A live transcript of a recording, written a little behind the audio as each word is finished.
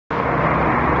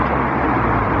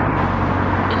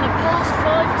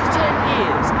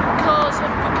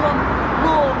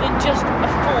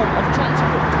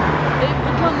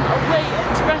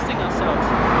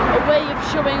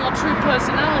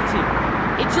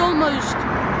almost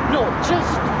not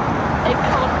just a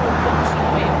cardboard box on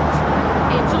wheels.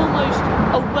 It's almost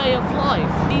a way of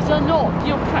life. These are not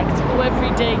your practical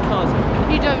everyday cars.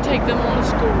 You don't take them on a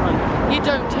school run. You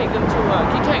don't take them to work.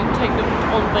 You don't take them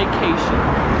on vacation.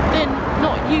 They're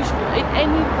not useful in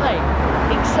any way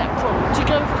except for to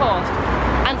go fast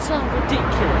and sound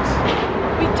ridiculous.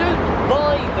 We don't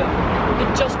buy them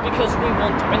just because we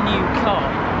want a new car.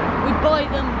 We buy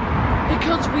them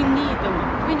because we need them.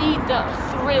 We need that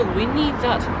thrill. We need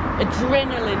that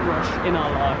adrenaline rush in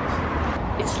our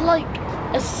lives. It's like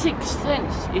a sixth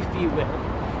sense, if you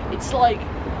will. It's like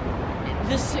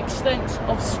the sixth sense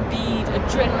of speed,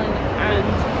 adrenaline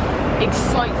and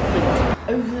excitement.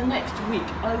 Over the next week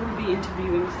I will be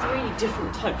interviewing 3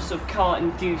 different types of car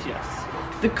enthusiasts.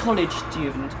 The college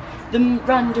student, the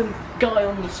random guy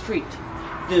on the street,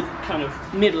 the kind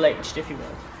of middle-aged, if you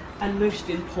will, and most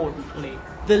importantly,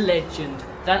 the legend,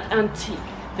 that antique,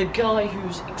 the guy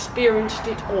who's experienced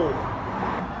it all,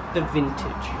 the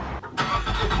vintage.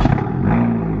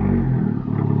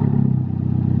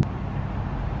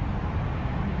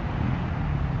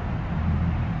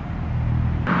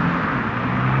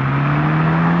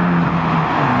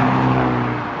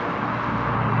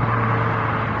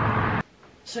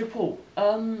 So Paul,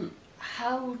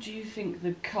 how do you think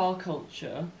the car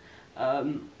culture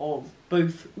of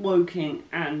both Woking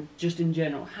and just in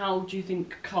general, how do you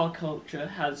think car culture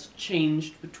has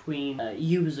changed between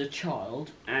you as a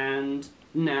child and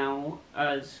now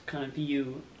as kind of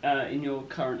you in your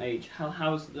current age?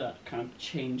 How's that kind of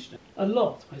changed? A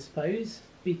lot, I suppose,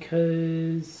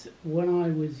 because when I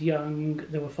was young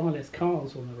there were far less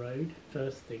cars on the road,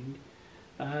 first thing,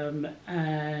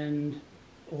 and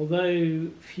although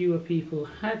fewer people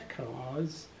had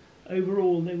cars,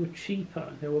 overall they were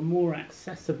cheaper, they were more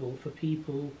accessible for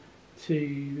people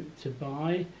to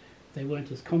buy. They weren't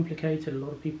as complicated, a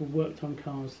lot of people worked on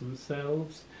cars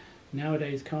themselves.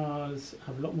 Nowadays cars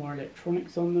have a lot more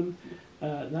electronics on them.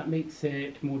 That makes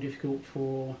it more difficult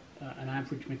for an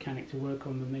average mechanic to work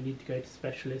on them. They need to go to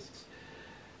specialists.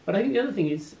 But I think the other thing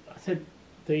is, I said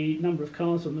the number of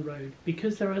cars on the road.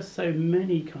 Because there are so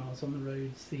many cars on the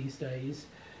roads these days,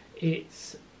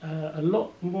 it's a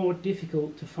lot more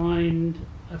difficult to find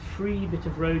a free bit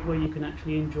of road where you can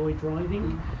actually enjoy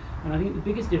driving. And I think the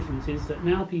biggest difference is that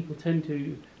now people tend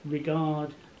to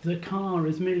regard the car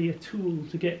as merely a tool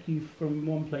to get you from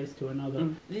one place to another.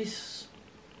 This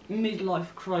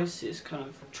midlife crisis kind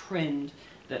of trend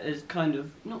that has kind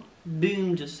of not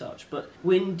boomed as such, but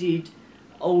when did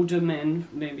older men,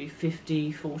 maybe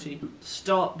 50, 40,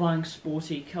 start buying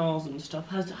sporty cars and stuff?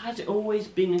 Has it always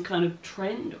been a kind of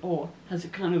trend, or has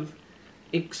it kind of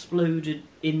exploded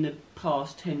in the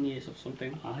past 10 years or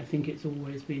something? I think it's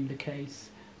always been the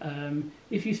case.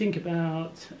 If you think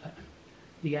about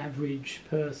the average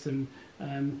person,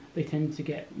 they tend to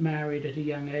get married at a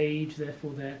young age,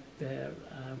 therefore they're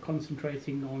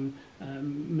concentrating on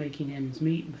making ends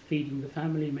meet, feeding the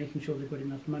family, making sure they've got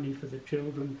enough money for the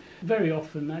children. Very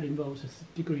often that involves a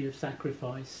degree of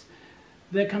sacrifice.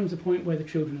 There comes a point where the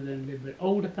children are then a little bit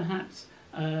older perhaps,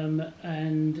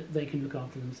 and they can look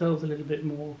after themselves a little bit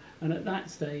more, and at that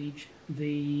stage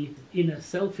the inner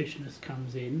selfishness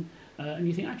comes in, and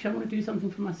you think, actually I want to do something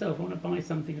for myself, I want to buy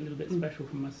something a little bit special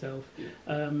for myself.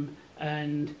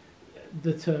 And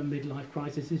the term midlife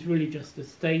crisis is really just a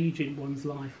stage in one's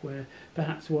life where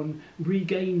perhaps one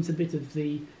regains a bit of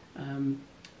the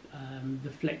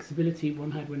flexibility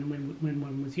one had when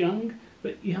one was young,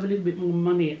 but you have a little bit more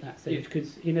money at that stage,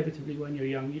 because inevitably when you're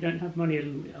young you don't have money. A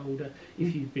little bit older,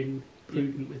 if you've been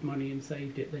prudent with money and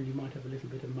saved it, then you might have a little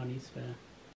bit of money spare.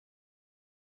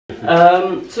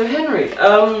 So Henry,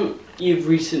 you've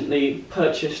recently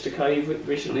purchased a car, you've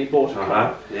recently bought a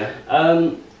car.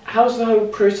 Yeah. How's the whole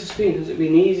process been? Has it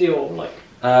been easy or like?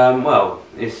 Well,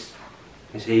 it's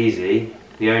easy.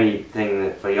 The only thing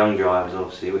that for young drivers,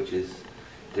 obviously, which is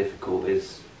difficult,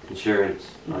 is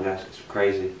insurance. I guess it's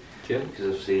crazy. Yeah. Because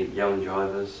obviously young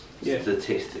drivers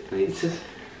statistically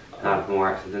have more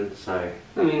accidents. So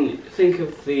I mean, think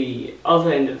of the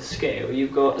other end of the scale.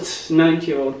 You've got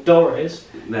 90-year-old Doris.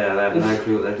 Yeah, they have no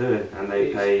clue what they're doing, and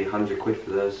they pay 100 quid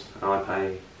for those, and I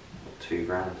pay 2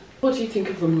 grand. What do you think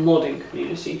of the modding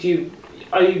community? Do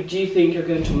you think you're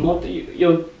going to mod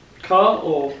your car,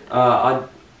 or?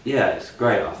 Yeah, it's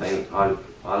great. I think I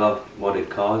love modded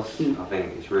cars. I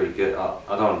think it's really good. I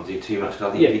don't want to do too much, because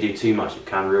I think if you do too much it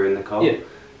can ruin the car.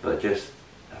 But just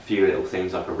a few little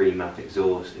things like a remap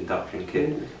exhaust, induction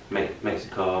kit makes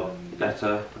the car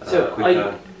better,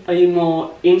 quicker. Are you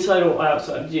more inside or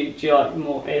outside? Do you like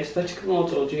more aesthetic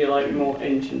mods, or do you like more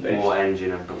engine based? More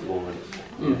engine and performance.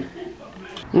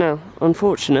 Now,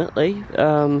 unfortunately,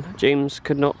 James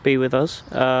could not be with us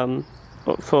on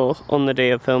the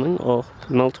day of filming, or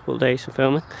multiple days of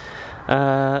filming.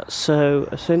 So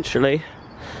essentially,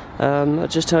 I'll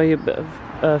just tell you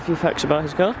a few facts about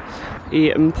his car. He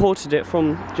imported it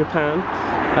from Japan.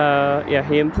 Yeah,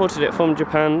 he imported it from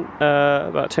Japan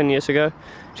about 10 years ago,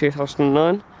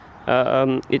 2009.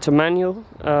 It's a manual,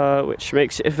 which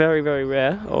makes it very, very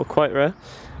rare, or quite rare.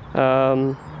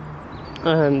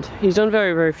 And he's done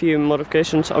very, very few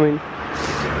modifications. I mean,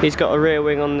 he's got a rear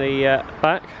wing on the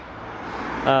back.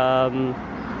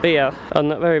 But yeah, on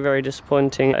that very, very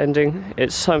disappointing ending,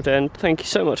 it's time to end. Thank you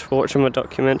so much for watching my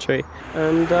documentary,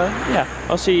 and yeah,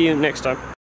 I'll see you next time.